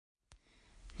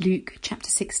Luke chapter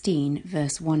 16,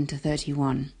 verse 1 to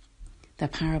 31. The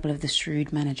parable of the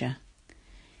shrewd manager.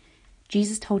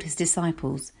 Jesus told his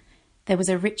disciples, there was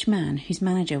a rich man whose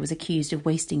manager was accused of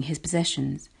wasting his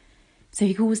possessions. So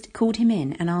he called him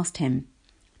in and asked him,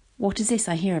 "What is this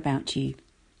I hear about you?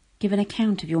 Give an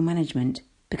account of your management,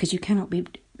 because you cannot be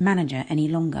manager any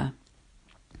longer."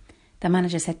 The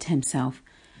manager said to himself,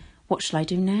 "What shall I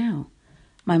do now?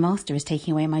 My master is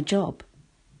taking away my job.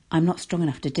 I'm not strong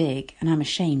enough to dig, and I'm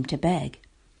ashamed to beg.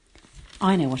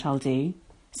 I know what I'll do,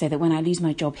 so that when I lose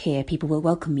my job here, people will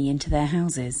welcome me into their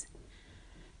houses."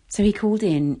 So he called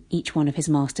in each one of his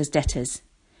master's debtors.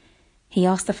 He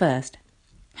asked the first,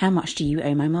 "How much do you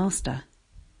owe my master?"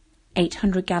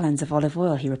 800 gallons of olive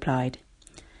oil, he replied.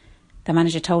 The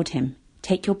manager told him,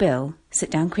 "Take your bill,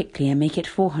 sit down quickly and make it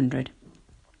 400.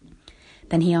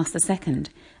 Then he asked the second,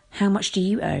 "How much do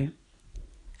you owe?"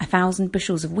 1,000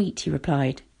 bushels of wheat, he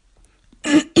replied.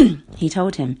 He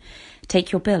told him,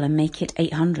 "Take your bill and make it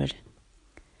 800.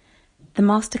 The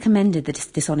master commended the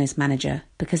dishonest manager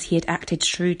because he had acted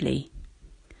shrewdly.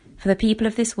 For the people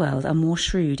of this world are more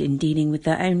shrewd in dealing with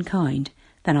their own kind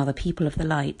than are the people of the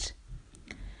light.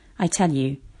 I tell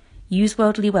you, use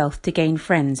worldly wealth to gain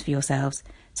friends for yourselves,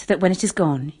 so that when it is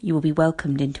gone, you will be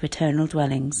welcomed into eternal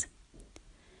dwellings.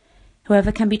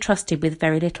 Whoever can be trusted with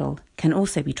very little can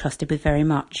also be trusted with very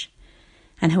much,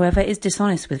 and whoever is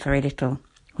dishonest with very little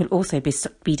will also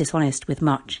be dishonest with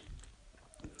much.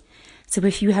 So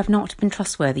if you have not been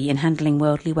trustworthy in handling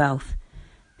worldly wealth,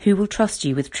 who will trust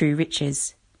you with true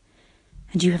riches?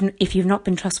 And if you have not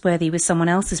been trustworthy with someone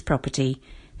else's property,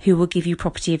 who will give you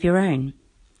property of your own?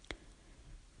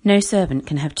 No servant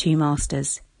can have two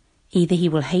masters. Either he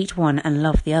will hate one and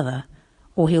love the other,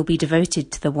 or he'll be devoted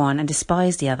to the one and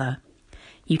despise the other.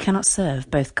 You cannot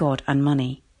serve both God and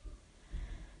money."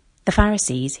 The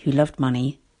Pharisees, who loved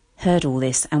money, heard all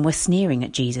this and were sneering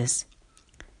at Jesus.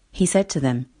 He said to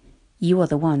them, "You are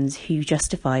the ones who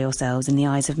justify yourselves in the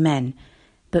eyes of men,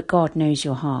 but God knows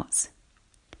your hearts.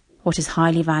 What is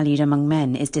highly valued among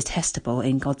men is detestable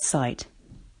in God's sight."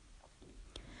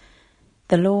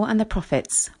 The law and the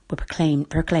prophets were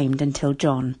proclaimed until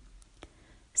John.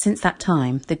 Since that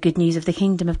time, the good news of the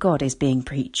kingdom of God is being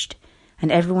preached,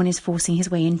 and everyone is forcing his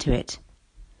way into it.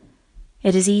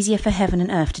 It is easier for heaven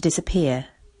and earth to disappear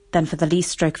than for the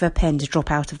least stroke of a pen to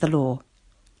drop out of the law.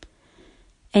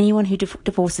 Anyone who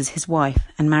divorces his wife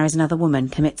and marries another woman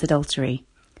commits adultery,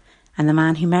 and the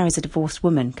man who marries a divorced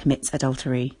woman commits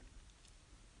adultery.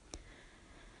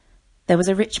 There was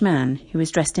a rich man who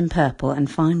was dressed in purple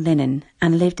and fine linen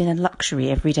and lived in a luxury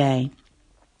every day.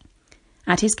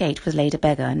 At his gate was laid a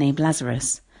beggar named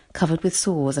Lazarus, covered with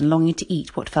sores and longing to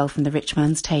eat what fell from the rich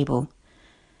man's table.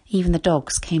 Even the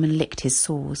dogs came and licked his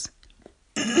sores.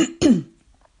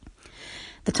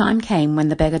 The time came when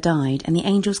the beggar died, and the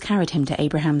angels carried him to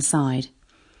Abraham's side.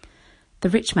 The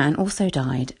rich man also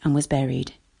died and was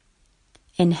buried.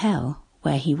 In hell,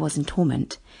 where he was in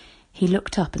torment, he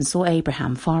looked up and saw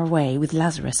Abraham far away with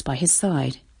Lazarus by his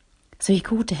side. So he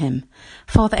called to him,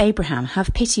 "Father Abraham,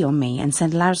 have pity on me and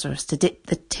send Lazarus to dip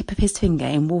the tip of his finger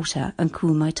in water and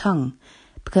cool my tongue,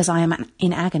 because I am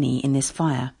in agony in this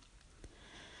fire."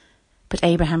 But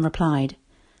Abraham replied,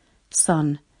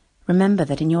 "Son, remember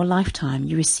that in your lifetime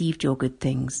you received your good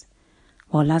things,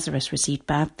 while Lazarus received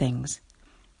bad things.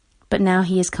 But now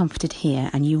he is comforted here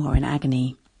and you are in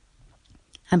agony.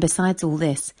 And besides all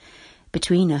this,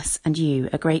 between us and you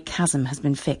a great chasm has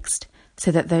been fixed,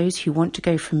 so that those who want to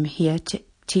go from here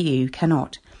to you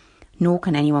cannot, nor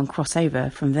can anyone cross over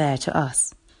from there to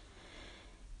us."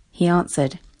 He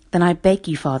answered, "Then I beg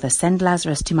you, Father, send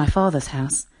Lazarus to my father's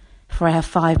house, for I have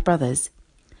 5 brothers.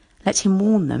 Let him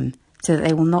warn them, so that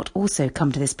they will not also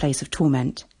come to this place of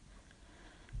torment."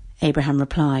 Abraham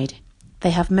replied, "They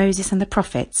have Moses and the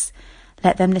prophets.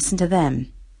 Let them listen to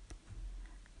them."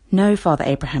 "No, Father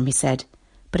Abraham," he said,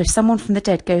 "but if someone from the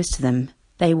dead goes to them,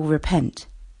 they will repent."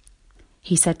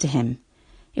 He said to him,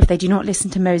 "If they do not listen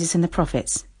to Moses and the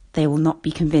prophets, they will not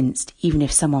be convinced, even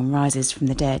if someone rises from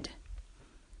the dead."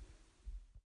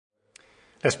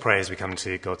 Let's pray as we come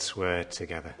to God's word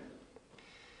together.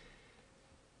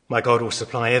 My God will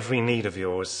supply every need of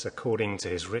yours according to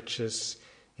his riches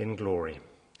in glory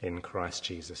in Christ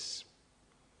Jesus.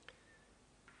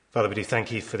 Father, we do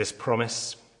thank you for this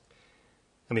promise.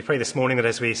 And we pray this morning that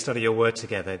as we study your word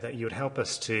together, that you would help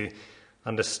us to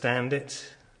understand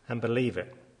it and believe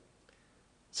it,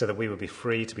 so that we will be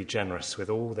free to be generous with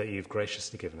all that you've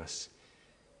graciously given us.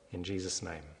 In Jesus'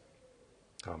 name,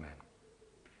 amen.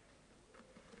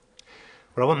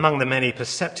 Well, among the many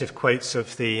perceptive quotes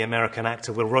of the American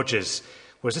actor Will Rogers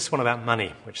was this one about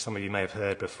money, which some of you may have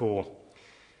heard before.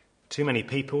 Too many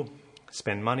people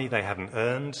spend money they haven't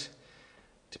earned,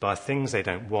 to buy things they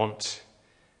don't want,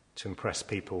 to impress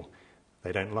people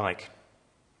they don't like.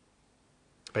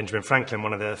 Benjamin Franklin,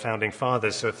 one of the founding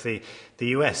fathers of the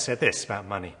US, said this about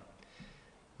money.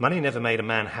 Money never made a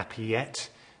man happy yet,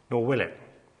 nor will it.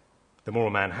 The more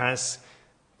a man has,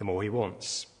 the more he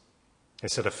wants.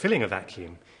 Instead of filling a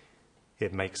vacuum,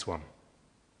 it makes one.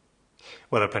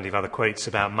 Well, there are plenty of other quotes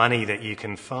about money that you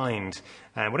can find,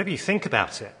 and whatever you think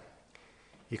about it,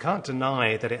 you can't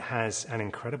deny that it has an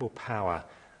incredible power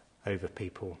over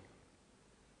people.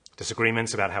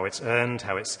 Disagreements about how it's earned,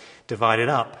 how it's divided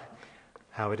up,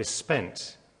 how it is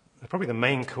spent are probably the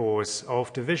main cause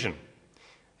of division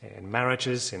in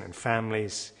marriages, in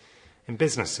families, in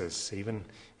businesses, even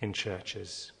in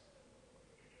churches.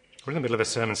 We're in the middle of a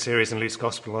sermon series in Luke's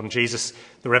Gospel on Jesus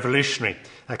the Revolutionary.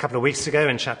 A couple of weeks ago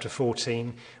in chapter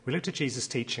 14, we looked at Jesus'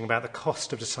 teaching about the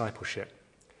cost of discipleship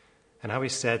and how he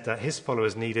said that his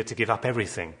followers needed to give up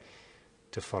everything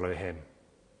to follow him.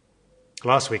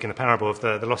 Last week in the parable of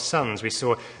the lost sons, we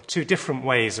saw two different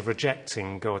ways of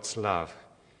rejecting God's love.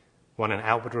 One in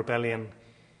outward rebellion,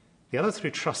 the other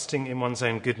through trusting in one's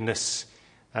own goodness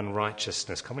and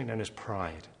righteousness, commonly known as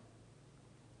pride.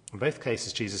 In both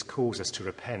cases, Jesus calls us to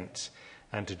repent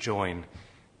and to join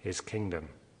his kingdom.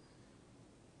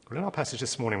 Well, in our passage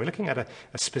this morning, we're looking at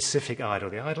a specific idol,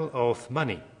 the idol of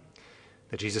money,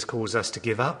 that Jesus calls us to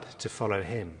give up to follow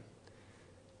him.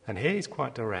 And here he's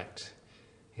quite direct.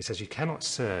 He says you cannot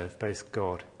serve both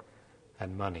God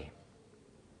and money.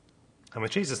 And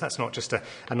with Jesus, that's not just a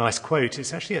nice quote,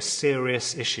 it's actually a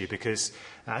serious issue because,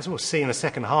 as we'll see in the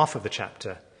second half of the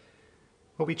chapter,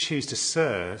 what we choose to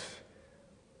serve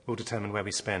will determine where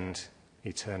we spend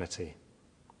eternity.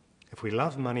 If we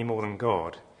love money more than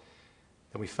God,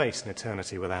 then we face an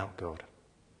eternity without God.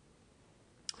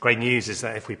 Great news is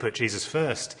that if we put Jesus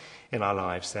first in our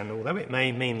lives, then although it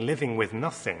may mean living with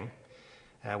nothing,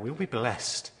 we'll be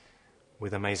blessed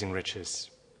with amazing riches.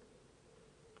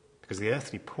 Because the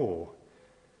earthly poor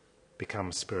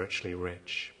become spiritually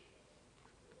rich.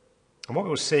 And what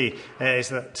we'll see is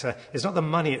that it's not the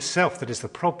money itself that is the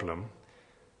problem,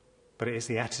 but it is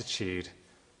the attitude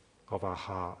of our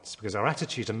hearts. Because our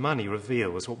attitude to money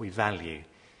reveals what we value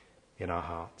in our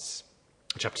hearts.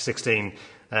 In chapter 16,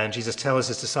 Jesus tells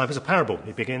his disciples a parable.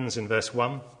 He begins in verse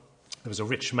 1. There was a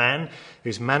rich man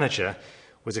whose manager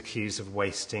was accused of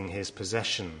wasting his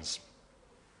possessions.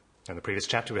 In the previous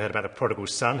chapter, we heard about the prodigal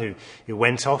son who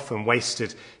went off and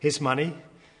wasted his money.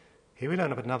 Here we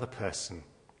learn of another person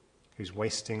who's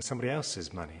wasting somebody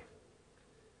else's money.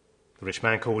 The rich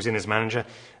man calls in his manager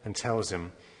and tells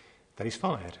him that he's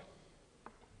fired.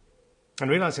 And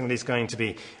realizing that he's going to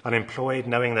be unemployed,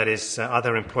 knowing that his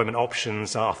other employment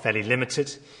options are fairly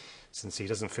limited, since he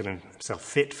doesn't feel himself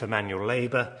fit for manual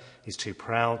labour, he's too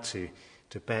proud to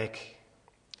beg.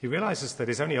 He realizes that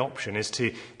his only option is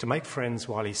to make friends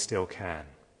while he still can.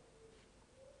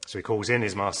 So he calls in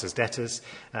his master's debtors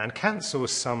and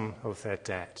cancels some of their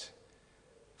debt.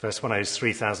 First one owes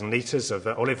 3,000 litres of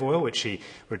olive oil, which he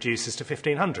reduces to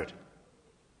 1,500.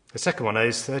 The second one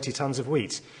owes 30 tons of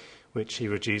wheat, which he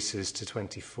reduces to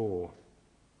 24.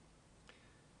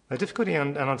 The difficulty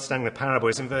in understanding the parable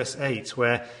is in verse 8,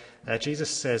 where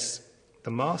Jesus says, the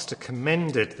master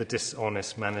commended the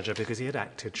dishonest manager because he had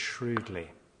acted shrewdly.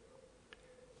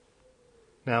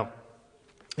 Now,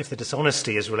 if the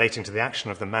dishonesty is relating to the action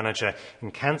of the manager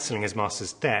in cancelling his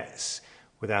master's debts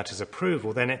without his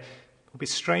approval, then it would be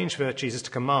strange for Jesus to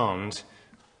command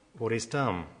what is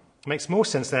done. It makes more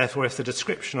sense, therefore, if the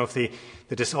description of the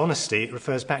dishonesty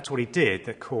refers back to what he did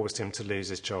that caused him to lose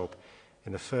his job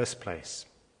in the first place.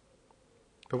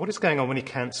 But what is going on when he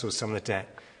cancels some of the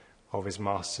debt of his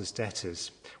master's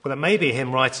debtors? Well, it may be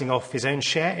him writing off his own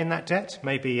share in that debt.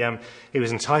 Maybe he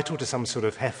was entitled to some sort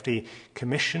of hefty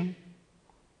commission.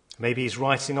 Maybe he's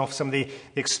writing off some of the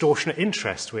extortionate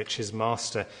interest which his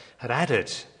master had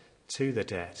added to the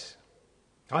debt.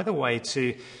 Either way,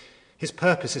 his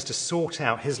purpose is to sort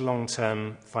out his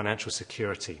long-term financial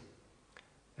security,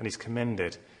 and he's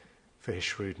commended for his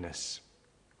shrewdness.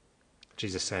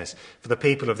 Jesus says, for the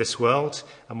people of this world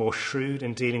are more shrewd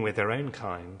in dealing with their own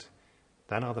kind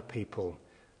than are the people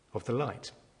of the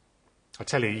light. I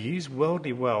tell you, use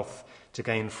worldly wealth to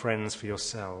gain friends for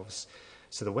yourselves,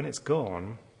 so that when it's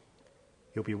gone,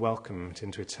 you'll be welcomed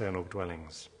into eternal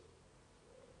dwellings.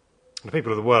 The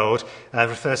people of the world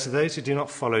refers to those who do not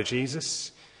follow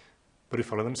Jesus, but who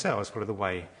follow themselves, follow the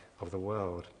way of the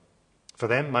world. For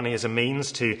them, money is a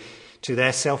means to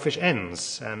their selfish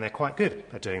ends, and they're quite good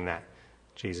at doing that,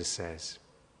 Jesus says.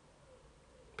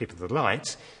 People of the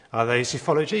light are those who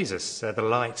follow Jesus. They're the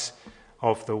light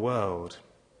of the world.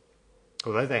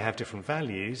 Although they have different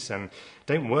values and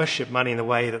don't worship money in the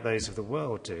way that those of the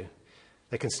world do,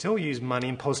 they can still use money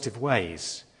in positive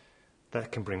ways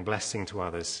that can bring blessing to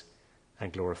others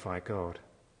and glorify God.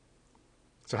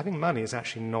 So having money is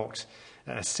actually not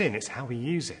a sin, it's how we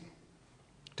use it.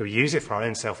 Do we use it for our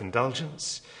own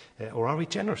self-indulgence, or are we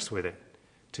generous with it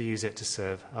to use it to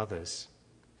serve others?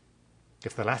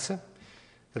 If the latter,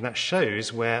 then that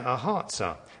shows where our hearts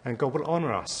are, and God will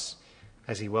honour us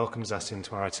as he welcomes us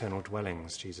into our eternal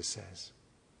dwellings, Jesus says.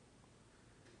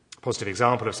 A positive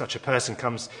example of such a person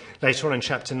comes later on in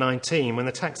chapter 19 when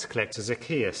the tax collector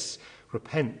Zacchaeus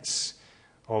repents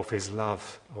of his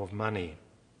love of money.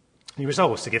 He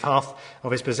resolves to give half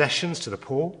of his possessions to the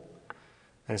poor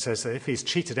and says that if he's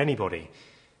cheated anybody,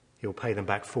 he'll pay them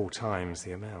back 4 times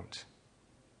the amount.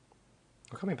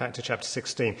 Well, coming back to chapter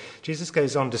 16, Jesus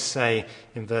goes on to say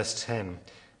in verse 10,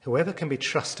 "Whoever can be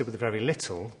trusted with very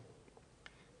little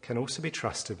can also be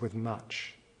trusted with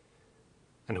much.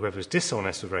 And whoever is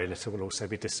dishonest with very little will also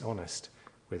be dishonest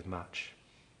with much."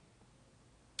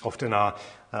 Often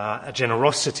our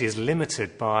generosity is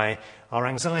limited by our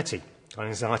anxiety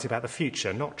about the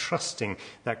future, not trusting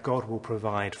that God will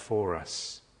provide for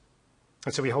us.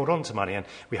 And so we hold on to money and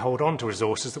we hold on to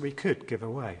resources that we could give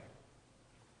away.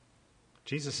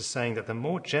 Jesus is saying that the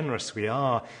more generous we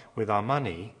are with our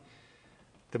money,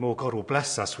 the more God will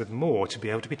bless us with more to be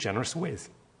able to be generous with.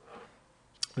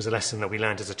 It was a lesson that we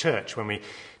learned as a church when we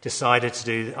decided to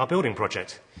do our building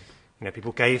project.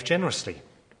 People gave generously.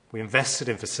 We invested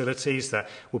in facilities that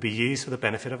will be used for the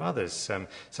benefit of others,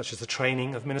 such as the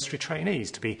training of ministry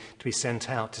trainees to be sent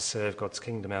out to serve God's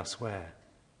kingdom elsewhere.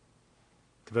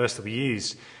 The verse that we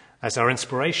used as our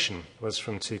inspiration was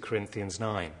from 2 Corinthians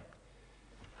 9.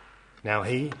 "Now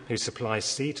he who supplies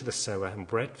seed to the sower and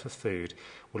bread for food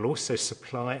will also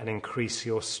supply and increase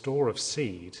your store of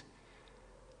seed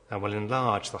and will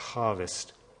enlarge the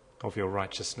harvest of your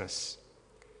righteousness.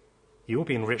 You will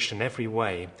be enriched in every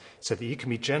way so that you can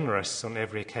be generous on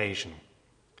every occasion.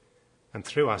 And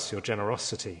through us, your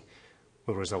generosity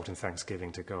will result in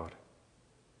thanksgiving to God."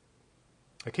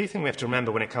 A key thing we have to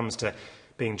remember when it comes to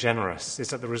being generous is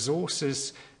that the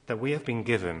resources that we have been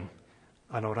given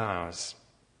are not ours.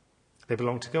 They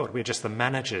belong to God. We're just the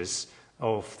managers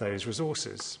of those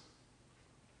resources.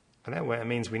 And that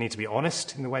means we need to be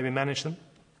honest in the way we manage them.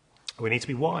 We need to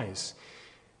be wise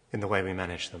in the way we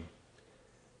manage them.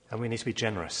 And we need to be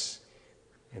generous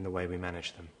in the way we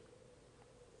manage them.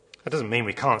 That doesn't mean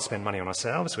we can't spend money on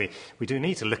ourselves. We do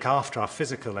need to look after our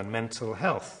physical and mental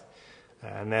health.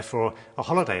 And therefore, a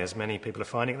holiday, as many people are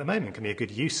finding at the moment, can be a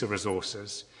good use of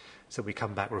resources so that we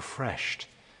come back refreshed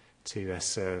to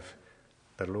serve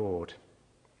the Lord.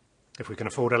 If we can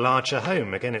afford a larger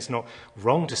home, again, it's not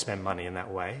wrong to spend money in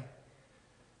that way.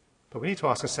 But we need to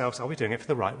ask ourselves, are we doing it for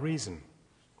the right reason?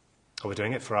 Are we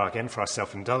doing it for our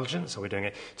self-indulgence? Are we doing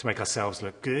it to make ourselves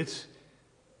look good?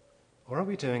 Or are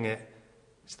we doing it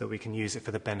so that we can use it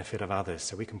for the benefit of others,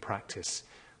 so we can practice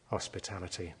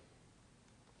hospitality?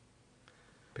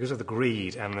 Because of the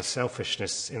greed and the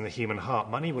selfishness in the human heart,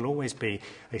 money will always be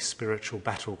a spiritual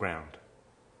battleground.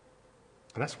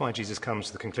 And that's why Jesus comes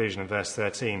to the conclusion in verse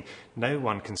 13, no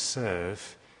one can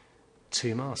serve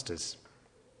 2 masters.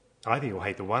 Either you'll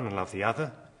hate the one and love the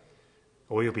other,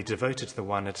 or you'll be devoted to the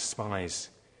one and despise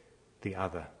the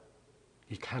other.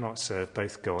 You cannot serve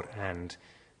both God and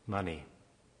money.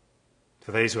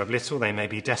 For those who have little, they may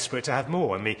be desperate to have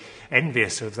more and be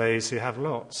envious of those who have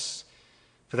lots.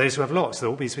 For those who have lots, there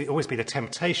will always be the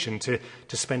temptation to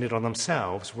spend it on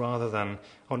themselves rather than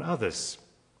on others,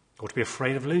 or to be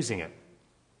afraid of losing it,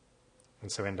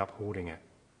 and so end up hoarding it.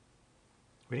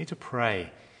 We need to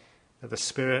pray that the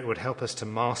Spirit would help us to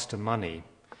master money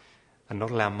and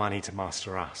not allow money to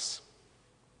master us.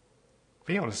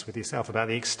 Be honest with yourself about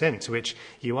the extent to which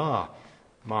you are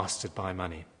mastered by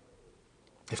money.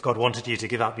 If God wanted you to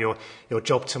give up your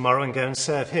job tomorrow and go and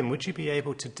serve him, would you be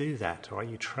able to do that, or are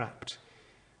you trapped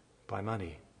by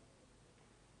money?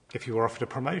 If you were offered a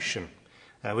promotion,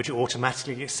 would you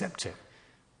automatically accept it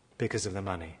because of the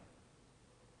money?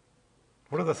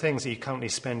 What are the things that you currently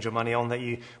spend your money on that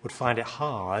you would find it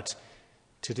hard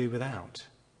to do without?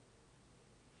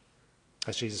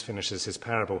 As Jesus finishes his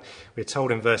parable, we're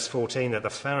told in verse 14 that the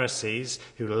Pharisees,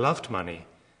 who loved money,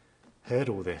 heard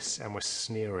all this and were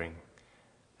sneering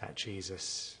at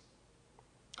Jesus.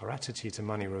 Our attitude to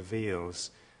money reveals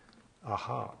our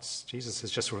hearts. Jesus has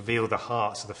just revealed the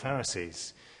hearts of the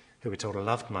Pharisees, who we're told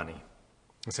loved money.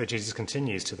 And so Jesus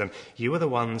continues to them, you are the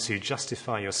ones who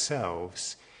justify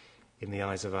yourselves in the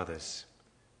eyes of others,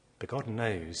 but God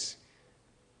knows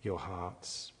your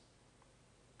hearts.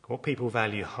 What people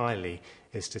value highly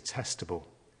is detestable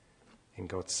in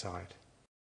God's sight.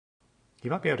 You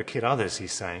might be able to kid others,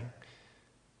 he's saying,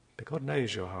 but God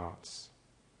knows your hearts.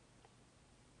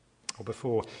 Or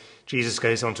before Jesus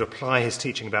goes on to apply his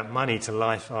teaching about money to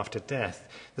life after death,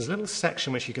 there's a little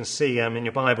section which you can see in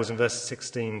your Bibles in verses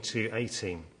 16 to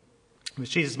 18,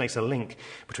 which Jesus makes a link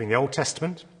between the Old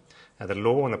Testament, the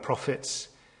law and the prophets,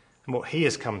 and what he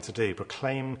has come to do,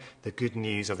 proclaim the good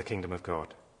news of the kingdom of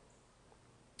God.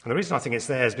 And the reason I think it's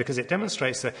there is because it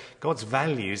demonstrates that God's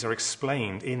values are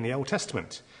explained in the Old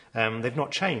Testament. They've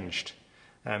not changed.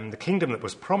 The kingdom that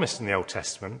was promised in the Old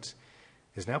Testament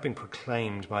is now being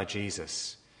proclaimed by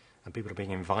Jesus, and people are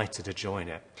being invited to join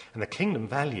it. And the kingdom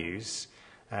values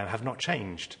have not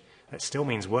changed. It still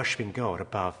means worshipping God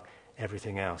above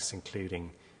everything else,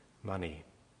 including money.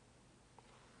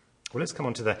 Well, let's come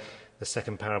on to the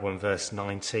second parable in verse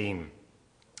 19.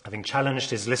 Having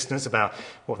challenged his listeners about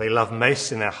what they love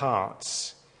most in their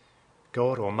hearts,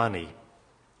 God or money,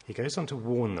 he goes on to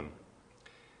warn them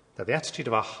that the attitude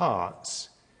of our hearts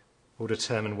will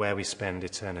determine where we spend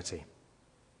eternity.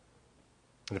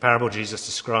 In the parable, Jesus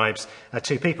describes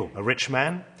two people, a rich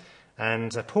man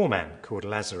and a poor man called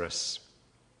Lazarus.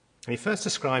 And he first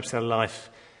describes their life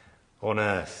on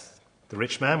earth. The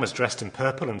rich man was dressed in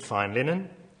purple and fine linen,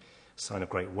 a sign of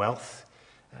great wealth,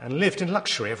 and lived in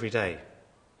luxury every day.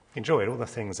 He enjoyed all the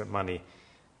things that money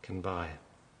can buy.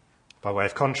 By way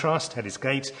of contrast, at his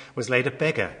gate was laid a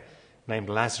beggar named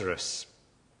Lazarus,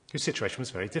 whose situation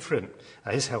was very different.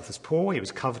 His health was poor, he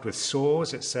was covered with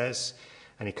sores, it says,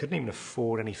 and he couldn't even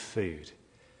afford any food. It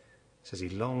says he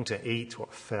longed to eat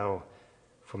what fell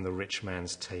from the rich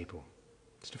man's table.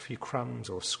 Just a few crumbs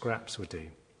or scraps would do.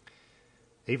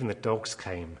 Even the dogs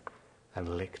came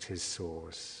and licked his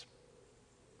sores.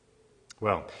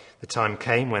 Well, the time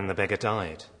came when the beggar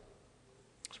died.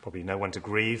 There's probably no one to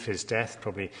grieve his death,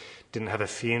 probably didn't have a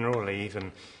funeral or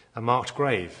even a marked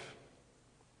grave.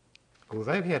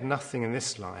 Although he had nothing in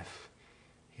this life,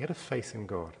 he had a faith in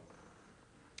God.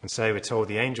 And so we're told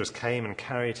the angels came and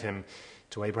carried him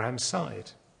to Abraham's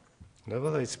side. And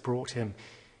others brought him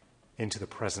into the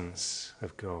presence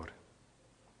of God.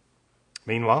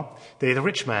 Meanwhile, the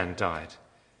rich man died.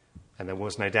 And there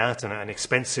was no doubt an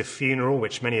expensive funeral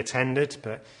which many attended,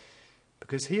 but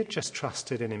because he had just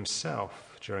trusted in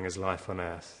himself during his life on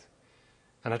earth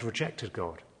and had rejected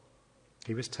God,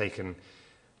 he was taken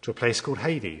to a place called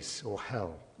Hades, or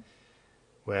hell,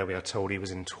 where we are told he was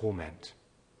in torment.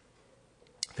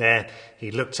 There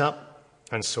he looked up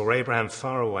and saw Abraham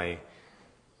far away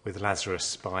with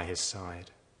Lazarus by his side.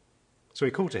 So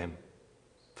he called to him,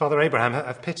 "Father Abraham,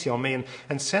 have pity on me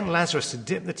and send Lazarus to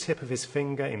dip the tip of his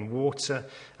finger in water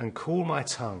and cool my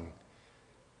tongue,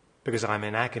 because I'm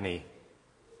in agony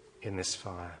in this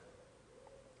fire."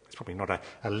 It's probably not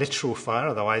a literal fire,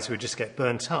 otherwise we would just get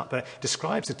burnt up, but it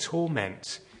describes the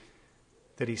torment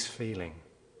that he's feeling.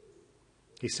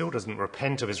 He still doesn't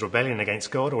repent of his rebellion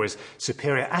against God or his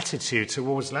superior attitude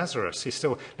towards Lazarus. He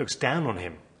still looks down on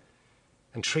him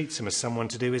and treats him as someone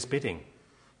to do his bidding,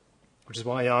 which is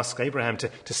why he asks Abraham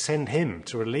to send him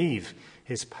to relieve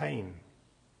his pain.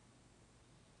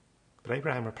 But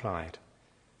Abraham replied,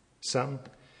 "Son,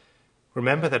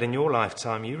 remember that in your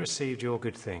lifetime you received your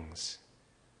good things,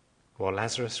 while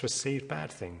Lazarus received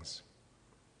bad things.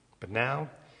 But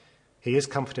now he is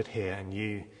comforted here and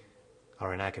you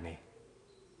are in agony."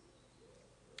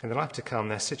 In the life to come,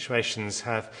 their situations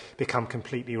have become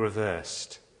completely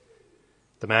reversed.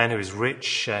 The man who is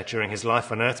rich during his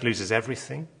life on earth loses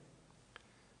everything,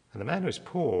 and the man who is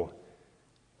poor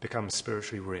becomes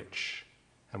spiritually rich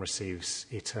and receives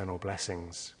eternal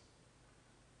blessings.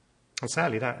 And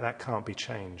sadly, that can't be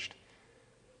changed.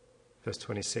 Verse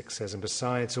 26 says, "And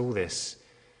besides all this,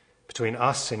 between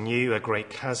us and you a great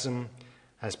chasm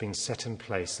has been set in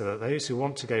place, so that those who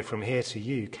want to go from here to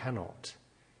you cannot,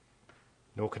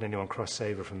 nor can anyone cross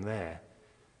over from there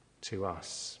to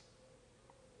us."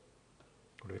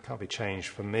 Well, it can't be changed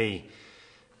for me,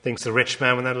 thinks the rich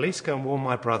man, "when at least go and warn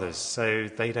my brothers so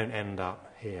they don't end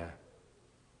up here."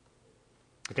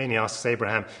 Again he asks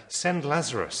Abraham, "Send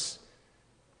Lazarus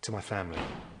to my family."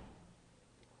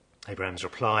 Abraham's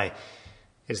reply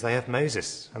is, "They have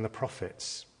Moses and the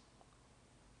prophets.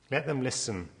 Let them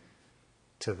listen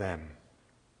to them."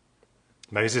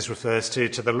 Moses refers to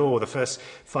the law, the first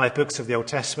 5 books of the Old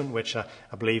Testament, which are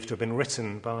believed to have been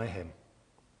written by him.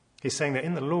 He's saying that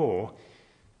in the law,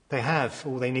 they have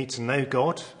all they need to know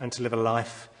God and to live a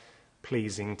life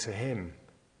pleasing to him.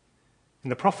 In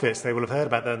the prophets, they will have heard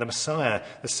about the Messiah,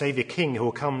 the Saviour King, who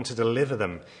will come to deliver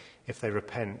them if they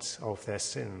repent of their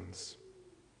sins.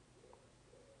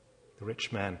 The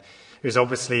rich man, who is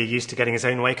obviously used to getting his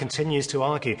own way, continues to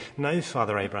argue, "No,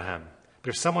 Father Abraham, but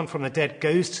if someone from the dead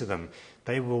goes to them,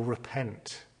 they will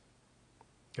repent."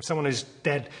 If someone who's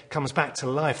dead comes back to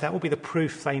life, that will be the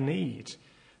proof they need.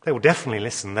 They will definitely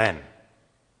listen then.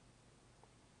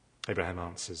 Abraham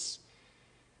answers,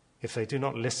 if they do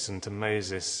not listen to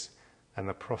Moses and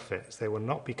the prophets, they will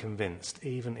not be convinced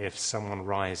even if someone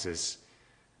rises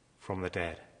from the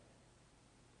dead.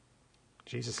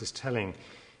 Jesus is telling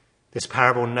this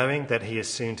parable knowing that he is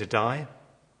soon to die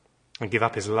and give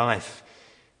up his life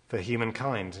for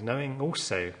humankind, knowing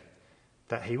also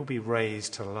that he will be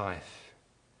raised to life,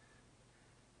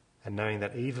 and knowing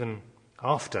that even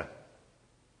after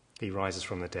he rises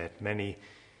from the dead, many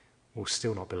will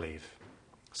still not believe.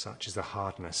 Such is the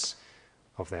hardness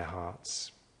of their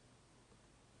hearts.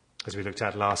 As we looked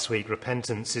at last week,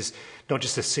 repentance is not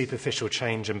just a superficial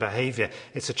change in behaviour,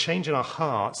 it's a change in our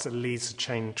hearts that leads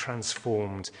to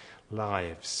transformed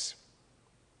lives.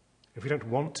 If we don't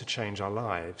want to change our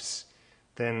lives,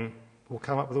 then we'll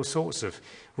come up with all sorts of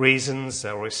reasons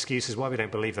or excuses why we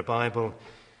don't believe the Bible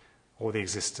or the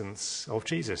existence of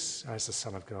Jesus as the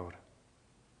Son of God.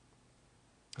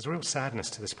 There's a real sadness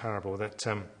to this parable that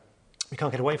we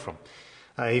can't get away from.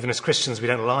 Even as Christians, we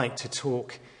don't like to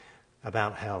talk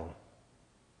about hell.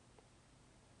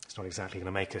 It's not exactly going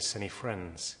to make us any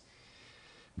friends.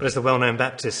 But as the well-known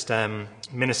Baptist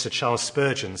minister Charles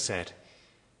Spurgeon said,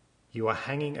 you are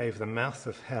hanging over the mouth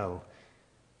of hell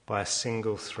by a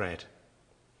single thread.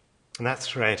 And that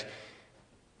thread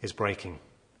is breaking.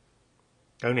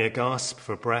 Only a gasp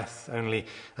for breath, only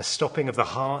a stopping of the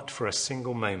heart for a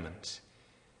single moment,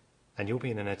 and you'll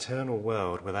be in an eternal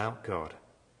world without God,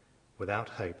 without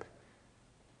hope,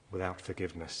 without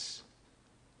forgiveness.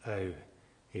 Oh,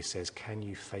 he says, can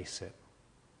you face it?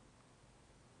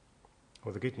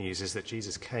 Well, the good news is that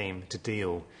Jesus came to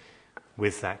deal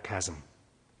with that chasm.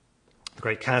 The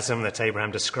great chasm that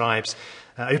Abraham describes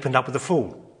opened up with the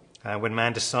fall, when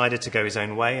man decided to go his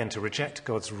own way and to reject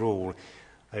God's rule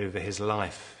over his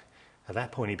life. At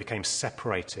that point, he became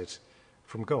separated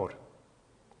from God.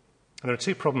 And there are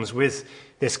two problems with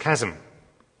this chasm.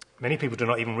 Many people do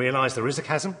not even realise there is a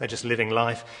chasm. They're just living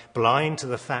life blind to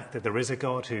the fact that there is a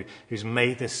God who's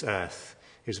made this earth,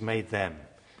 who's made them,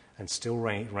 and still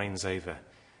reigns over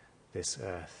this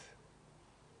earth.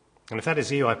 And if that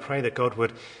is you, I pray that God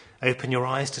would open your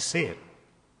eyes to see it,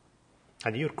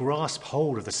 and you would grasp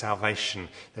hold of the salvation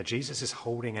that Jesus is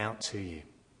holding out to you.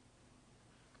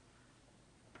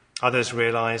 Others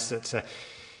realise that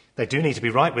they do need to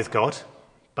be right with God,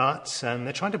 but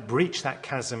they're trying to breach that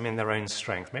chasm in their own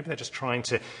strength. Maybe they're just trying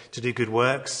to do good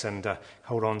works and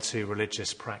hold on to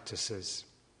religious practices.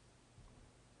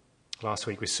 Last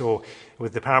week we saw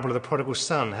with the parable of the prodigal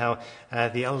son how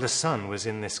the elder son was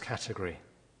in this category.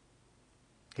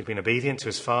 He'd been obedient to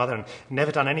his father and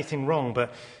never done anything wrong,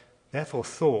 but therefore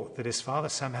thought that his father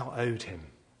somehow owed him,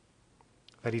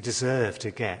 that he deserved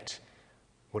to get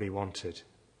what he wanted.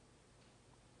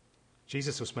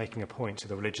 Jesus was making a point to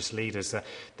the religious leaders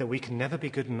that we can never be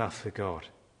good enough for God.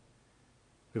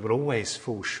 We will always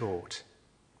fall short,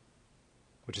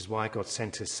 which is why God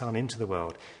sent his Son into the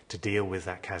world to deal with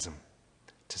that chasm,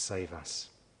 to save us.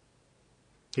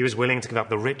 He was willing to give up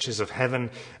the riches of heaven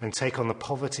and take on the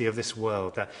poverty of this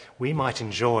world that we might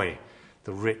enjoy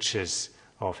the riches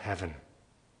of heaven.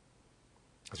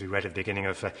 As we read at the beginning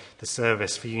of the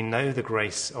service, for you know the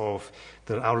grace of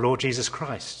our Lord Jesus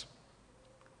Christ,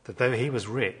 that though he was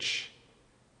rich,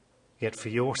 yet for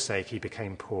your sake he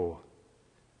became poor,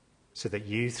 so that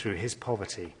you through his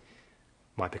poverty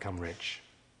might become rich.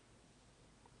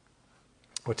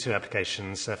 Or two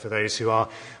applications for those who are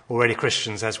already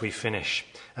Christians as we finish.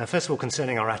 First of all,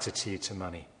 concerning our attitude to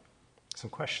money. Some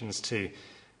questions to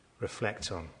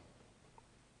reflect on.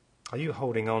 Are you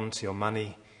holding on to your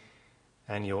money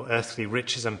and your earthly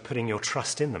riches and putting your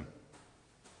trust in them?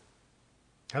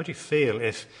 How would you feel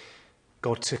if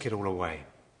God took it all away?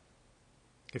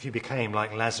 If you became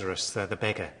like Lazarus, the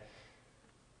beggar?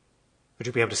 Would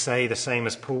you be able to say the same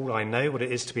as Paul, I know what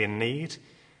it is to be in need,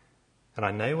 and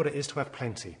I know what it is to have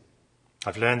plenty.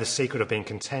 I've learned the secret of being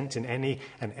content in any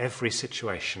and every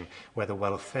situation, whether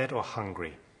well-fed or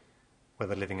hungry,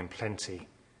 whether living in plenty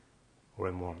or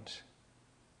in want.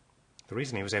 The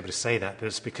reason he was able to say that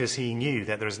was because he knew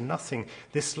that there is nothing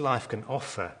this life can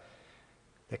offer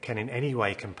that can in any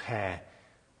way compare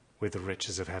with the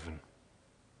riches of heaven.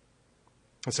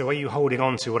 And so are you holding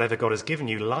on to whatever God has given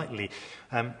you lightly,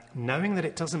 knowing that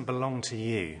it doesn't belong to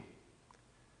you,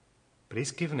 but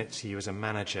he's given it to you as a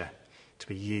manager to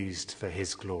be used for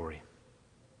his glory?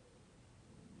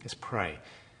 Let's pray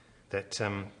that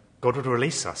God would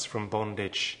release us from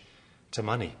bondage to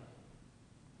money.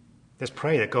 Let's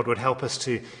pray that God would help us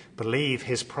to believe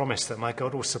his promise that my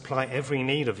God will supply every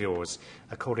need of yours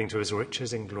according to his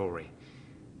riches in glory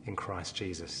in Christ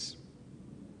Jesus.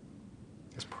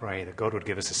 Let's pray that God would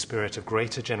give us a spirit of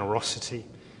greater generosity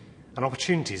and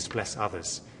opportunities to bless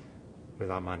others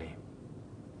with our money.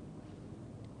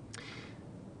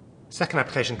 Second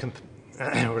application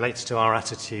relates to our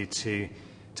attitude to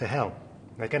hell.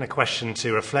 Again, a question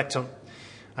to reflect on.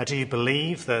 Do you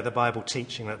believe the Bible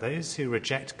teaching that those who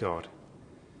reject God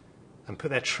and put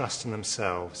their trust in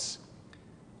themselves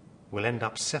will end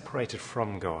up separated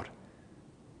from God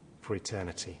for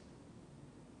eternity?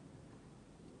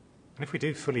 And if we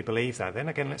do fully believe that, then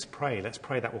again, let's pray. Let's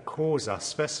pray that will cause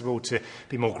us, first of all, to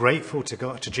be more grateful to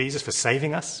God, to Jesus for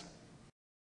saving us,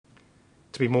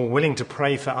 to be more willing to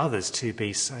pray for others to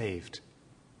be saved,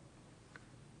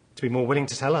 to be more willing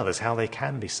to tell others how they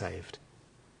can be saved,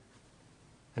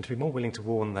 and to be more willing to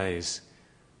warn those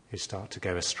who start to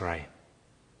go astray.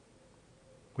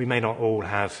 We may not all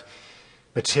have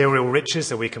material riches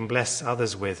that we can bless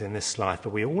others with in this life,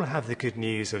 but we all have the good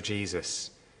news of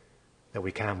Jesus that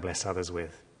we can bless others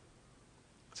with.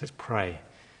 So let's pray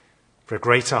for a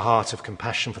greater heart of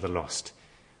compassion for the lost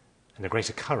and a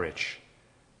greater courage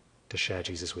to share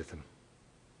Jesus with them.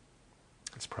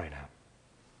 Let's pray now.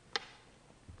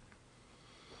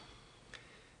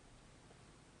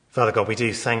 Father God, we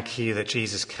do thank you that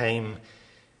Jesus came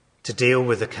to deal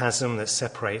with the chasm that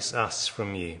separates us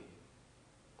from you.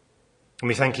 And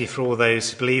we thank you for all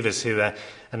those believers who are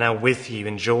now with you,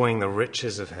 enjoying the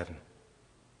riches of heaven.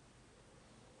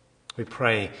 We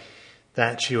pray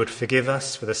that you would forgive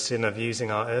us for the sin of using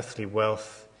our earthly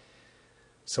wealth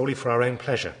solely for our own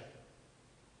pleasure,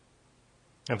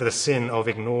 and for the sin of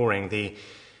ignoring the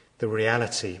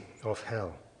reality of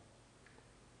hell.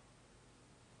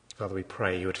 Father, we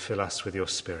pray you would fill us with your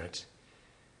Spirit,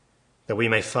 that we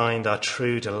may find our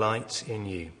true delight in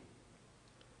you,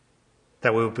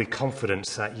 that we will be confident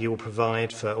that you will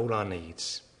provide for all our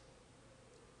needs.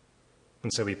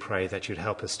 And so we pray that you'd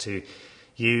help us to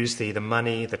use the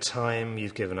money, the time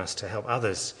you've given us to help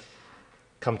others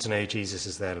come to know Jesus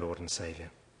as their Lord and Saviour.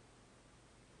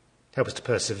 Help us to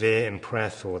persevere in prayer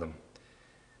for them,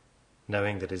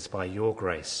 knowing that it is by your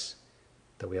grace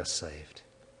that we are saved.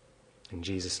 In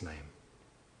Jesus' name,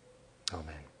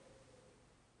 amen.